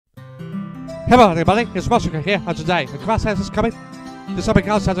Hello everybody, it's Robchuckle here, and today the class is coming to Selby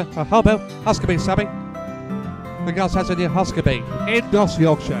Garden Centre for Hobo, Huskabee, Selby. The Garden Centre near Huskabee, in North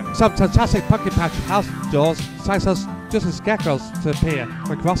Yorkshire. Some fantastic pumpkin patch house doors, sizes, just as scarecrows to appear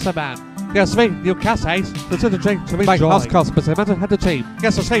across the man. There's 3 new cafes, there's a drink to enjoy. House customers and members had the team.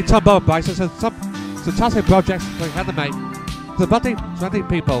 There's a 3 ton bomb prices and some fantastic projects we had to make. The budding 20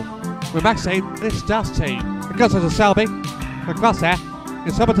 people, with Maxine and his staff team. It goes to the Selby, across there,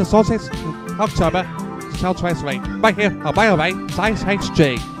 in some of the sources, October, to tell trace rate. Right here on my way, size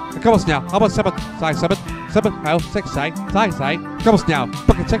HG. And come on now, I'm on 7, size 7, 706A, size A. Come on now,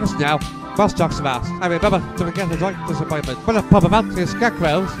 book your tickets now. Fast jocks fast. And remember to forget the joint disappointment. When I pop about to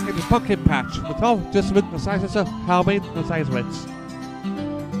scarecrows in the pumpkin patch with all different sizes of Halloween and size widths.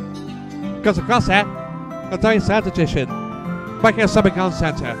 Goes across there, the very sad edition. Right here at Selby Garden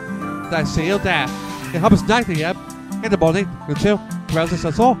Centre. I see you there. It happens 9 AM in the morning until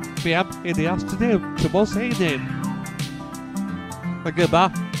 4 PM in the afternoon towards evening. But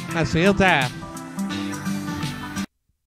goodbye, I see you there.